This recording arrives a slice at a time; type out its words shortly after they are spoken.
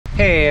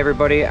Hey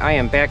everybody, I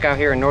am back out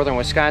here in northern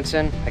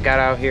Wisconsin. I got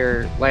out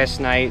here last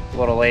night, a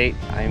little late.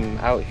 I'm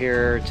out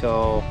here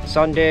till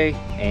Sunday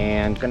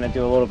and gonna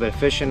do a little bit of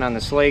fishing on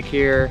this lake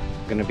here.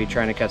 Gonna be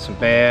trying to catch some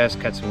bass,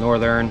 catch some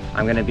northern.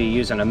 I'm gonna be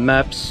using a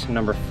MEPS,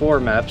 number 4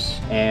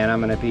 MEPS, and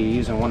I'm gonna be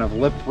using one of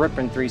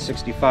Rippin'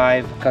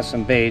 365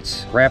 custom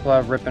baits,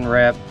 Rapala Rip and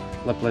Wrap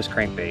lipless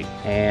crankbait.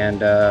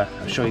 And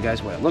I'll show you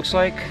guys what it looks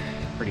like.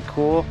 Pretty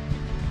cool.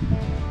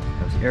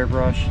 There's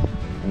airbrush.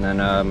 And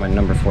then my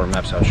number 4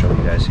 MEPS I'll show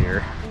you guys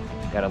here.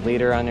 Got a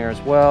leader on there as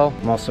well.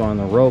 I'm also on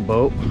the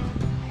rowboat.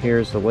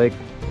 Here's the lake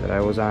that I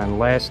was on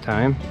last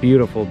time.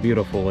 Beautiful,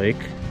 beautiful lake.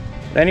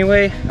 But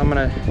anyway, I'm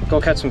gonna go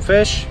catch some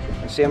fish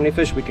and see how many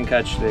fish we can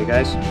catch today,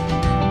 guys.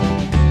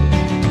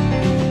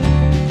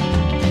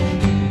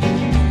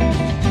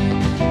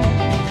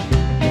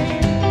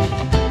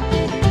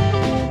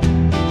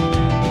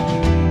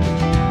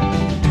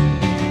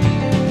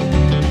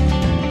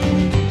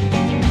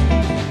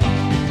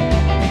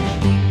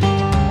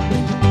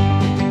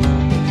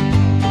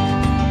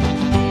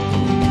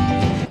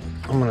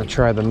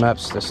 Try the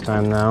MEPS this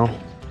time now.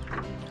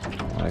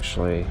 I'll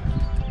actually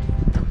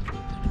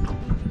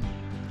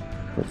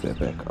put that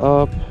back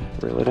up,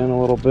 reel it in a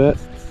little bit,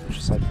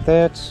 just like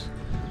that.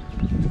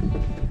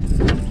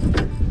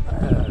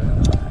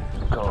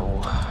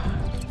 Go.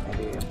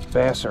 Maybe a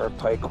bass or a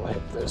pike will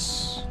hit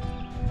this.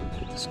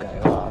 Get this guy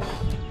off.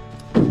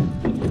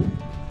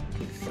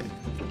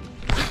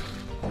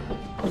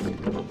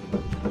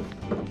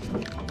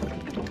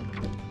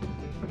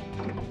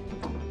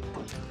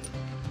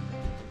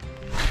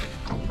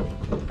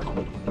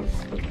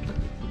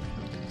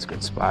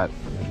 Good spot.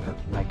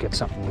 Might get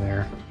something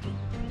there.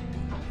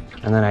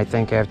 And then I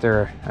think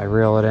after I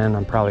reel it in,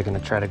 I'm probably going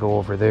to try to go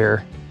over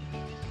there.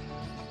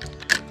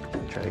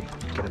 Try to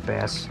get a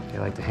bass. They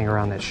like to hang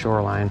around that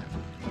shoreline.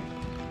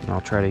 And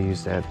I'll try to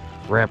use that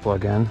Rapala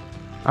again.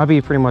 I'll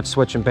be pretty much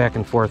switching back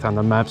and forth on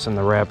the MEPS and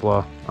the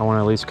Rapala. I want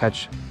to at least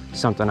catch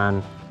something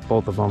on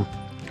both of them.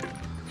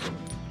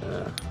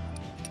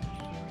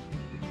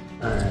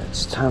 Alright,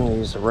 it's time to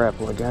use the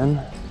Rapala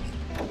again.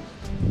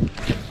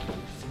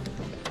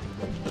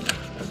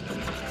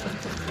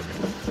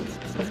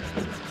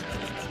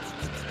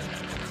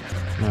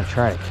 I'm gonna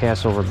try to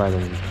cast over by the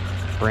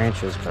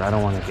branches, but I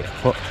don't want to get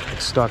hooked, get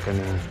stuck. I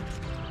mean,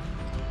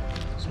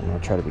 so I'm gonna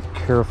try to be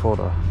careful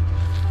to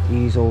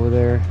ease over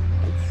there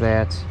like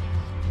that.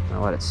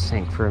 I'll let it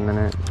sink for a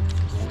minute,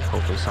 and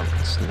hopefully something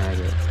can snag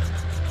it.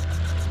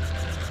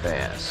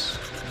 Bass.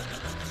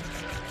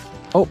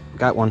 Oh,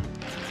 got one.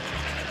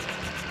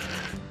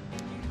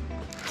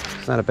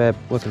 It's not a bad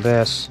looking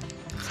bass.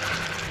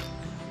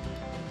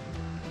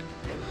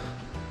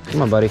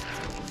 Come on, buddy.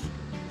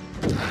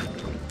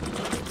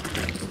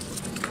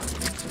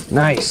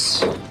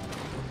 Nice.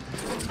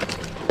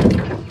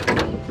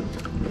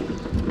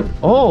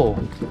 Oh,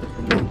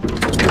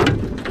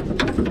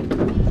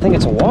 I think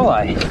it's a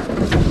walleye.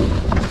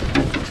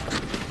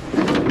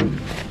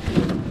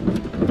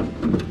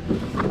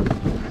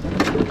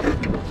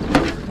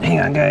 Hang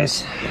on,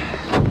 guys.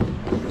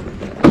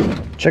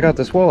 Check out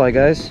this walleye,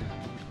 guys.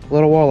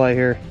 Little walleye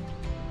here.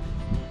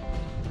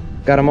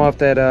 Got him off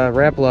that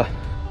Rapala,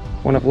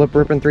 one of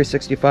Rippin'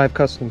 365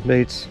 custom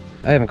baits.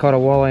 I haven't caught a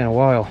walleye in a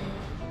while.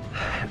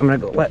 I'm gonna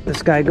go let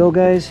this guy go,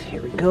 guys.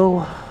 Here we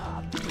go.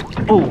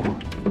 Oh,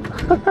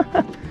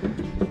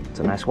 it's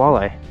a nice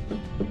walleye.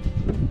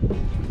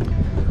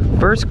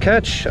 First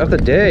catch of the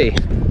day.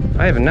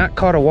 I have not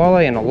caught a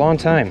walleye in a long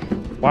time.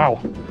 Wow,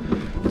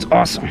 it's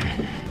awesome.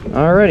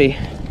 Alrighty,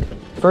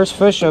 first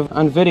fish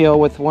on video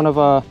with one of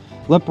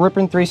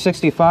Rippin'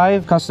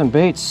 365 custom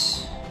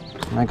baits.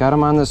 And I got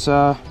him on this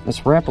this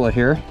Rapala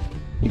here.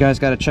 You guys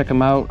got to check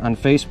them out on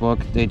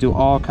Facebook. They do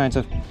all kinds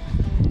of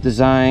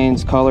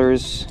designs,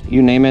 colors,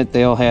 you name it,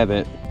 they'll have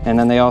it. And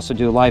then they also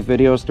do live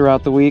videos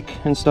throughout the week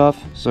and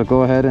stuff. So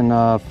go ahead and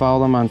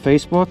follow them on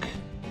Facebook,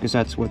 because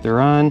that's what they're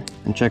on,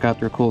 and check out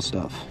their cool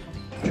stuff.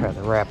 Try the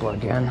Rapala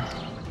again.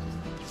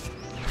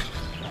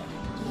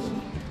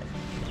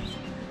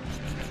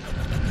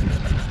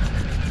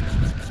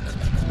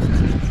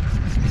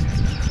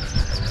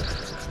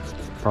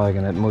 Probably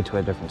gonna move to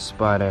a different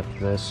spot after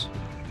this.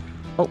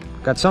 Oh,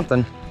 got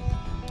something.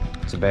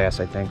 It's a bass,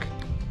 I think.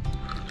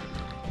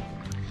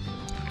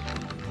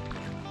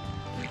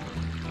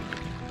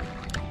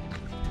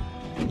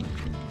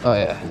 Oh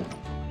yeah,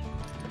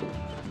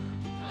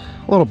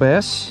 a little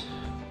bass.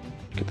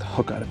 Get the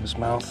hook out of his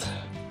mouth.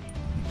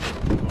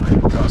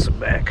 Toss it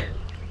back.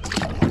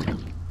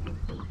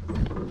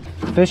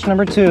 Fish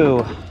number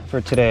 2 for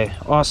today.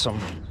 Awesome.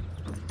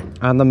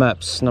 On the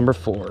MEPS, number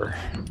 4.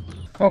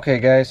 Okay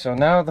guys, so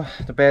now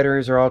the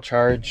batteries are all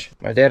charged.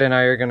 My dad and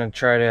I are gonna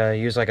try to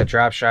use like a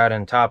drop shot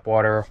in top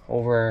water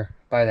over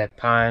by that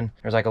pond.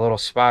 There's like a little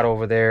spot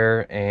over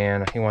there,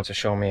 and he wants to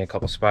show me a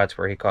couple spots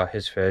where he caught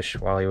his fish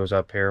while he was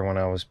up here when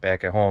I was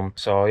back at home.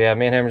 So yeah,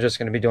 me and him are just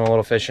gonna be doing a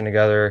little fishing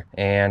together.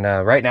 And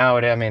right now,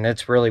 I mean,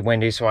 it's really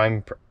windy, so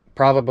I'm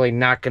probably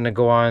not gonna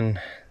go on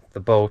the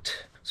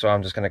boat. So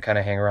I'm just gonna kind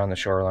of hang around the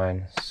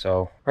shoreline.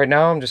 So right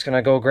now I'm just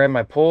gonna go grab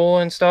my pole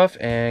and stuff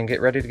and get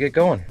ready to get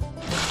going.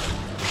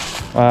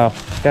 Wow,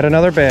 got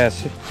another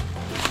bass.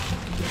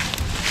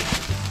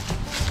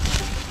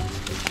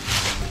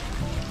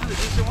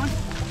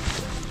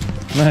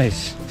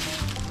 Nice.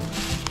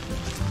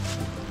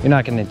 You're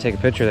not going to take a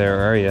picture there,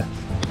 are you?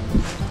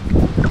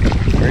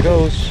 There it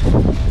goes.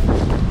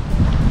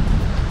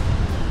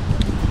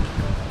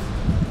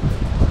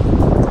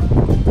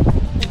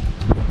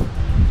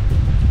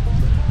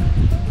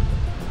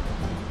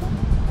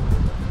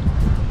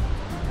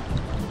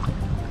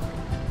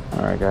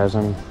 Alright guys,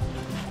 I'm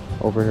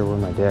over here where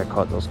my dad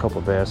caught those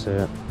couple bass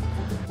at.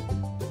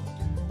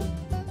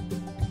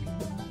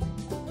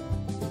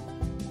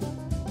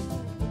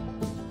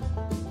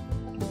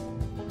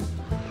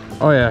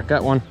 Oh yeah,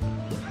 got one.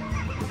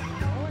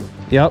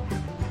 Yep.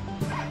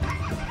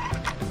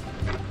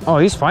 Oh,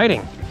 he's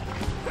fighting.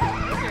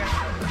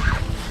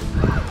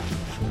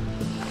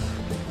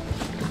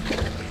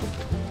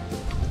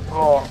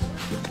 Oh,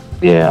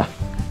 yeah.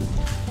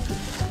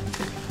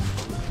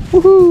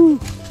 Woohoo!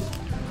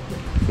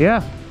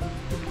 Yeah.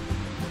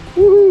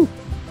 Woohoo!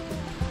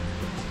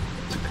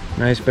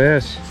 Nice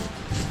bass.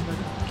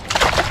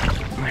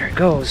 There it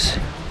goes.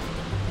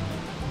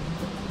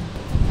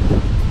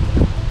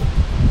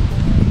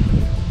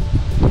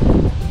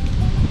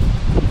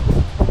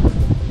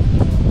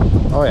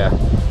 Oh yeah,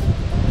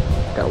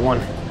 got one.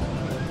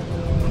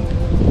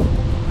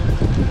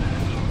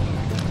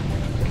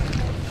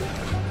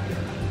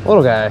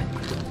 Little guy.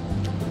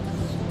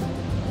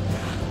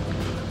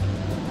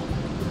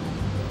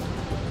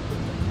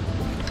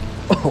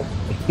 Oh,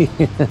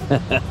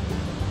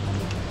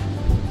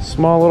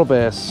 small little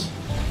bass.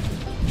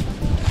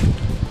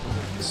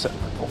 Set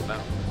my pole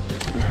down.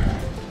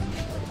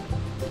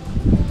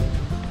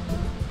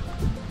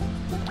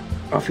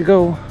 Off you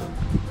go.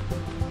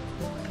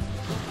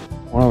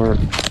 Over.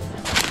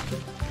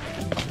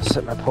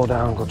 Set my pole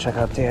down and go check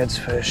out Dad's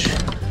fish.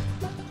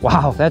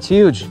 Wow, that's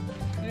huge.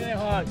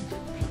 Yeah,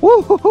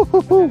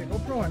 Woo!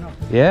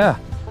 Yeah.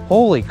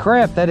 Holy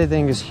crap, that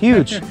thing is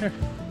huge.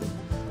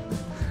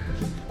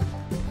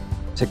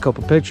 Take a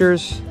couple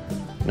pictures.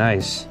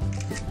 Nice.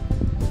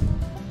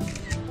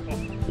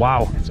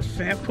 Wow. That's a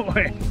fat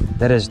boy.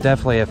 That is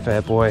definitely a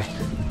fat boy.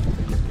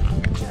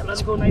 Yeah,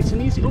 let's go nice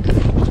and easy.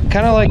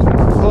 Kind of like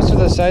close to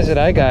the size that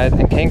I got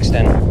in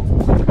Kingston.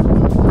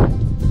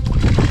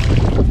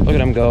 Look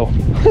at him go.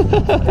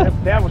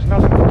 that was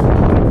nothing.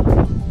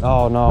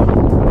 Oh no.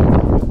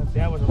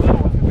 That was a little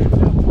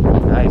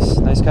one. Nice,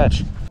 nice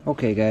catch.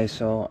 Okay guys,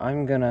 so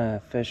I'm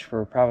gonna fish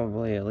for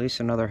probably at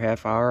least another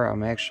half hour.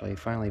 I'm actually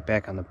finally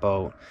back on the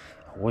boat.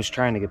 I was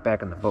trying to get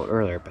back on the boat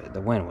earlier, but the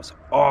wind was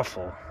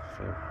awful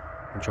for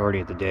the majority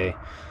of the day.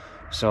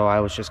 So I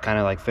was just kind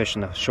of like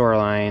fishing the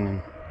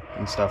shoreline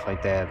and stuff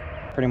like that.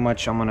 Pretty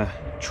much I'm gonna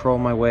troll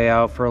my way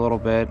out for a little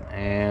bit,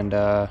 and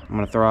I'm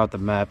gonna throw out the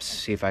MEPS,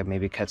 see if I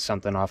maybe catch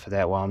something off of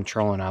that while I'm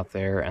trolling out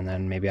there, and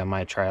then maybe I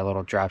might try a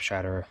little drop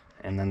shot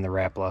and then the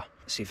Rapala,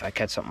 see if I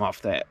catch something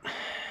off that.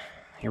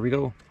 Here we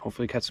go,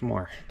 hopefully catch some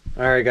more.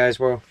 All right guys,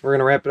 well, we're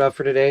gonna wrap it up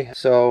for today.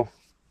 So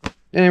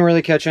didn't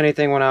really catch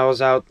anything when I was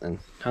out and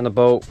on the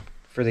boat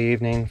for the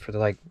evening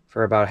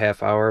for about a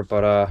half hour,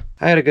 but I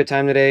had a good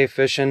time today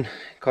fishing,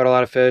 caught a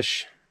lot of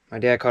fish. My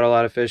dad caught a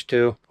lot of fish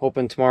too.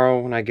 Hoping tomorrow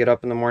when I get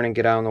up in the morning,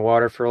 get out in the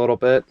water for a little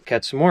bit,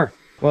 catch some more.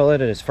 Well, it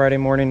is Friday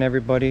morning,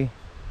 everybody.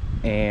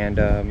 And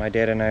my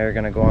dad and I are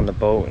gonna go on the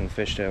boat and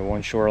fish to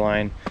one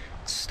shoreline.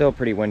 It's still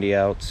pretty windy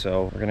out,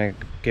 so we're gonna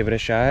give it a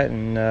shot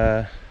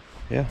and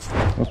yeah.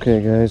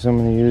 Okay guys, I'm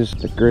gonna use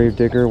the Grave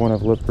Digger, one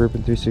of Lip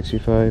Bourbon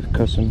 365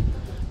 custom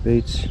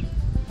baits.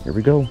 Here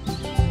we go.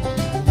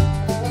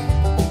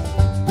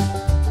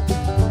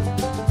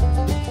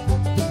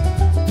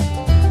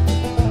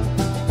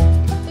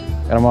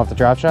 Got him off the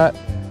drop shot?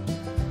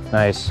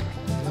 Nice.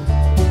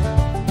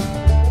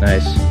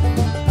 Nice.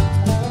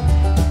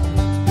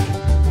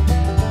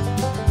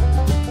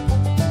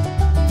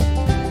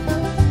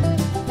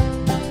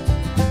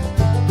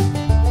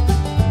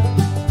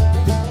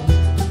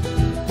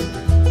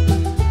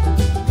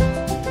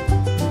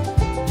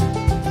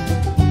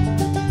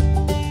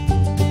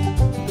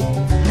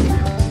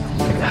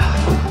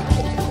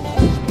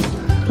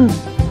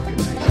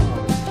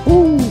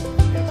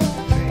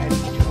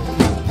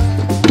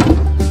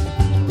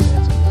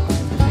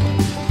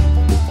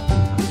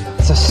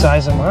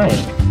 Size of mine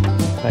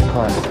I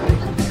caught.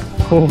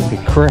 Holy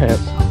crap.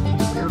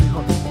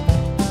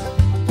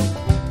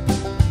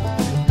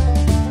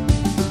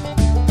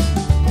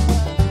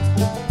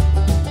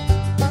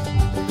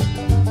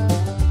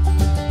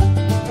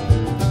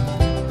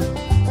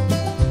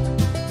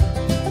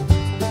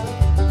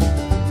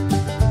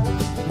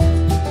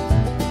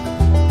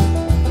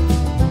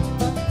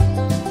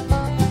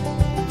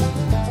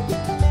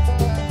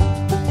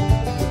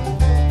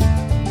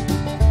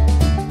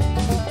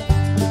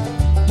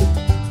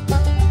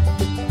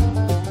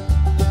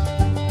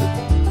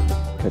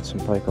 Some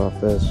pike off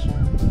this.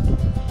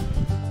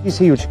 He's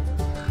huge.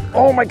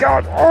 Oh my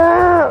god!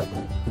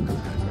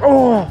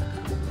 Oh!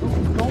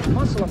 Don't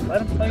muscle him.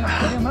 Let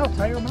him out.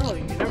 Tire him out.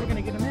 You're never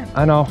gonna get him in.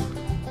 I know.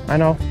 I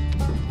know.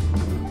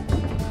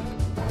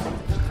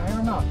 Tire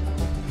him out.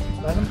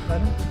 Let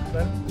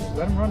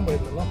him run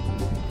with it. Look.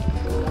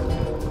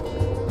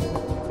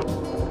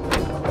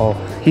 Oh,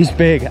 he's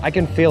big. I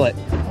can feel it.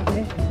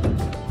 Okay.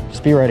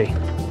 Just be ready.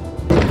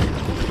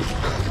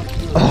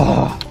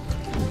 Oh.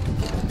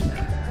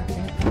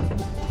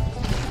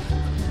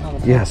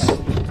 Yes.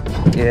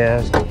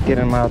 Yeah, get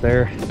him out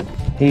there.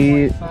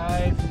 He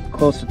 25.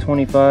 close to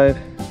 25.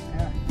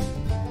 Yeah.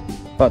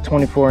 About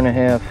 24 and a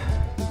half.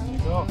 There you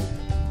go.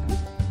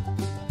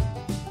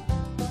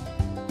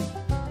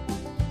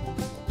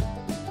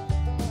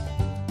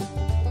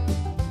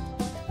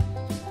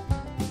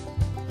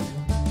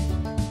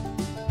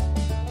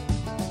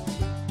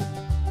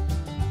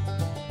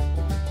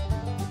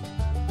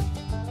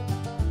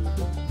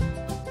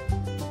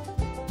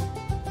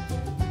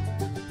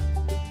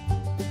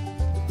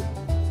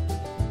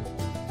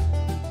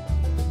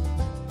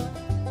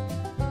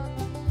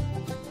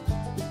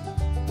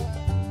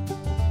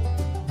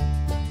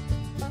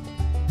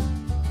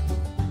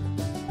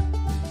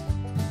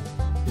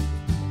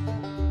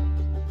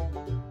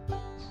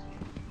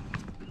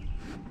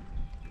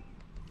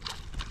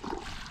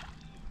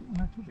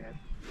 Not too bad.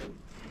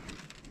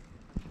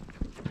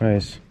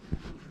 Nice.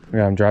 We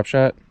got him drop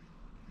shot.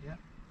 Yeah.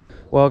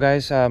 Well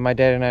guys, my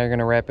dad and I are going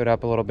to wrap it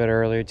up a little bit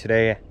earlier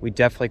today. We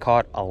definitely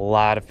caught a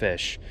lot of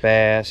fish.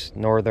 Bass,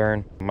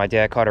 northern. My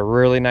dad caught a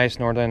really nice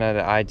northern that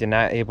I did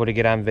not able to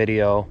get on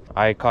video.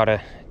 I caught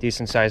a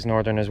decent sized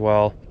northern as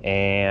well.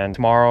 And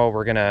tomorrow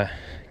we're going to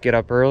get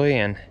up early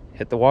and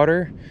hit the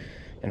water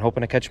and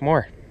hoping to catch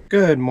more.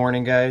 Good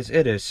morning guys,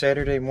 it is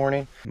Saturday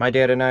morning. My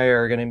dad and I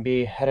are going to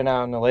be heading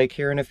out on the lake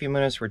here in a few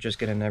minutes. We're just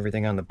getting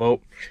everything on the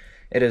boat.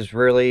 It is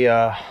really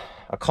a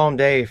calm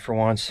day for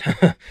once.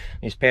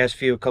 These past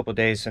couple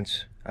days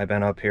since I've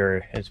been up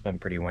here, it's been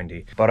pretty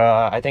windy. But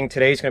I think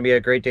today's going to be a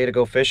great day to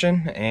go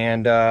fishing,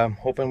 and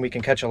hoping we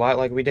can catch a lot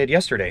like we did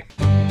yesterday.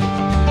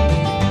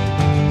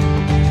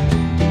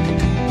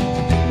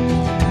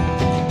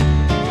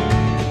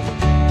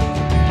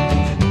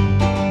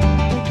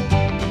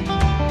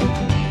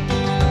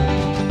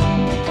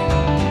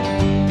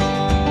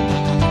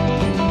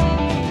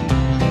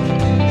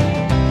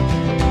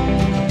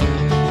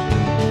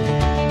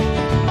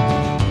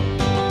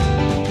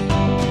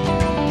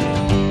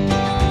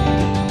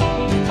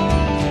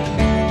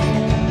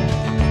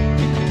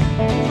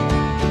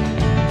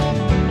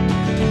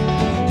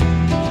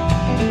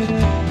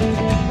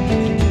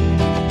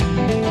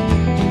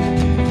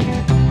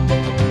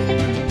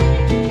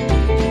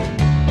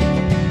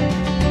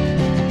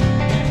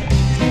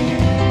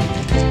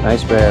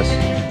 Nice bass.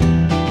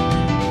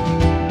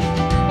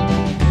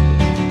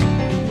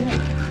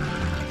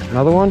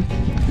 Another one?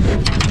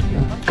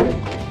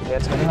 Yeah,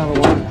 it's got another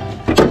one.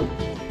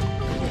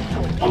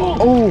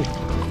 Oh!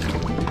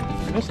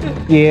 Missed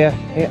it? Yeah,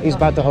 he's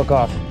about to hook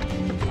off.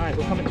 Alright,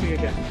 we're coming to you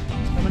again.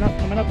 Coming up,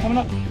 coming up, coming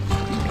up.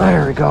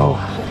 There we go.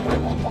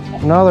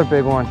 Another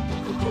big one.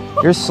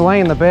 You're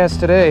slaying the bass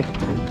today.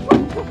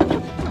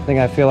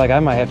 I feel like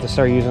I might have to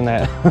start using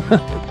that.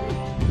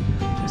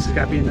 This has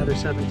got to be another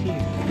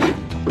 17.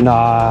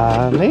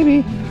 Nah,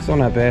 maybe. Still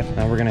not bad.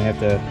 Now we're gonna have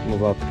to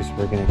move up because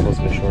we're getting close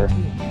to the shore.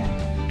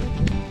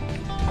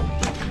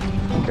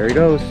 There he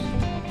goes.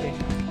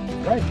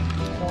 Right.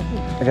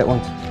 I got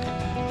one.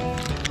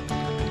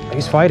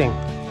 He's fighting.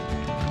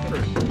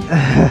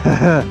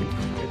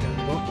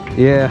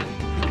 Yeah.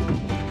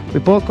 We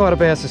both caught a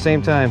bass at the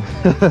same time.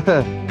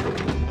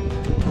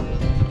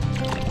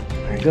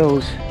 There he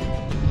goes.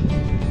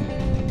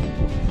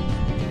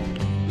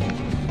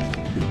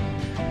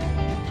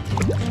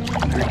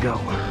 There we go.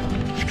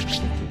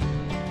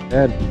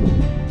 Good.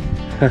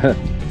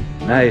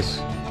 Nice.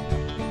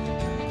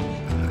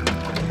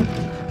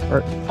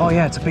 Oh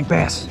yeah, it's a big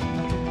bass.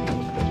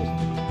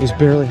 He's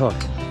barely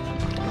hooked.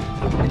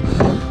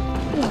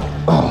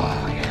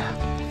 Oh yeah.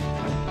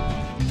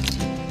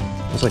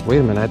 I was like, wait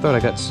a minute, I thought I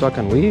got stuck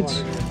on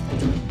weeds.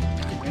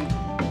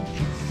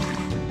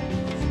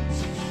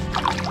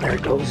 There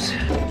it goes.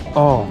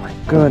 Oh my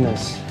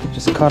goodness.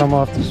 Just cut him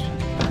off this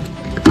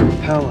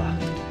Rapala.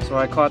 So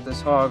I caught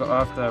this hog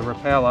off the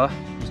Rapala.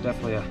 He's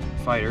definitely a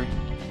fighter.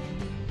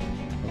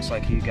 Looks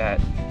like he got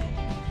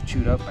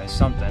chewed up by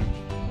something.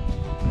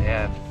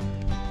 Yeah.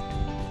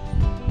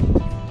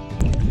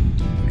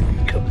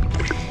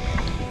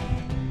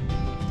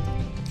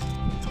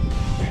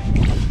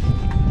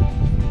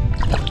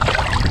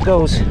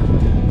 Goes.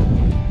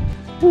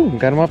 Ooh,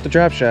 got him off the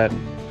drop shot.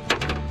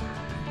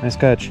 Nice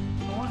catch.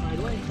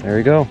 There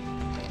we go.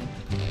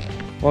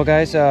 Well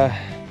guys,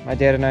 my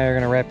dad and I are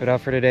gonna wrap it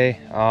up for today.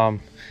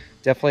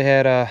 Definitely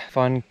had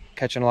fun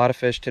catching a lot of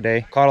fish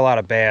today. Caught a lot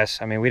of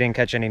bass. I mean, we didn't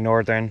catch any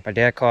northern. My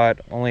dad caught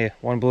only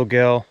one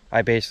bluegill.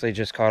 I basically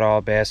just caught all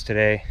bass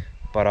today.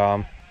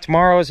 But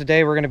tomorrow is the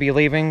day we're gonna be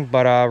leaving,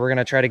 but we're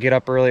gonna try to get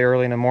up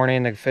early in the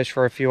morning to fish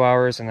for a few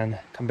hours and then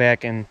come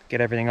back and get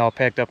everything all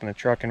packed up in the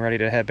truck and ready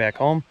to head back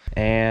home.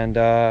 And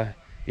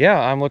yeah,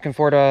 I'm looking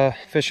forward to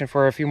fishing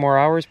for a few more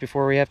hours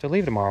before we have to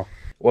leave tomorrow.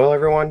 Well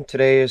everyone,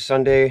 today is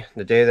Sunday,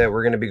 the day that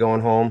we're going to be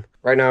going home.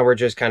 Right now we're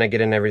just kind of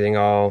getting everything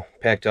all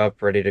packed up,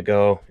 ready to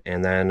go.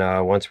 And then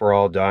once we're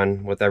all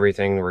done with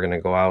everything, we're going to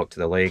go out to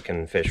the lake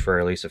and fish for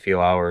at least a few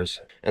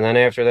hours. And then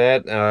after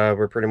that,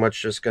 we're pretty much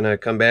just going to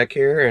come back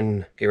here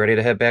and get ready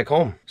to head back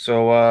home.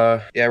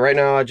 So yeah, right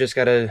now I just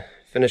got to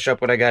finish up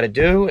what I got to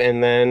do,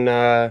 and then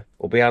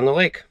we'll be on the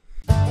lake.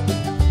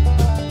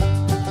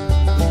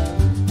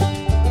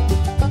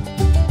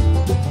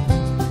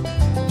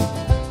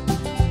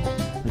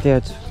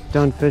 Dad's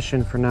done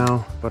fishing for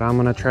now, but I'm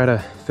gonna try to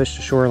fish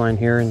the shoreline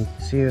here and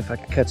see if I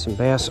can catch some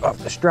bass off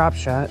this drop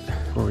shot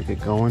before we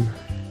get going.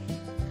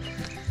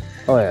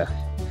 Oh yeah.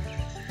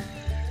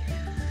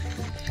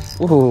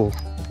 Ooh,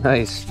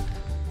 nice.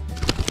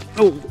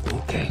 Oh,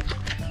 okay.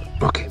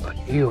 Okay, but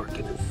you are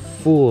getting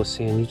full of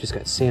sand. You just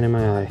got sand in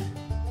my eye.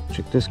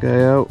 Check this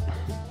guy out.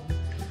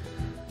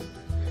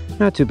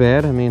 Not too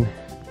bad. I mean,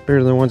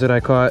 better than the ones that I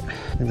caught.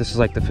 And this is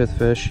like the 5th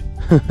fish.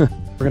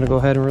 We're gonna go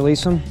ahead and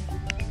release him.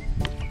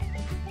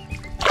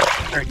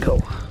 There we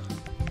go.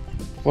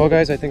 Well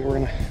guys, I think we're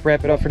gonna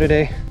wrap it up for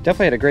today.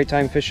 Definitely had a great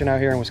time fishing out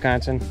here in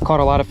Wisconsin.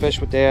 Caught a lot of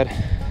fish with Dad.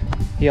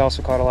 He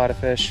also caught a lot of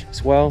fish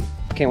as well.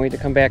 Can't wait to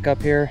come back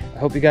up here. I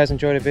hope you guys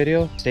enjoyed the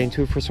video. Stay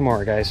tuned for some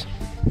more, guys.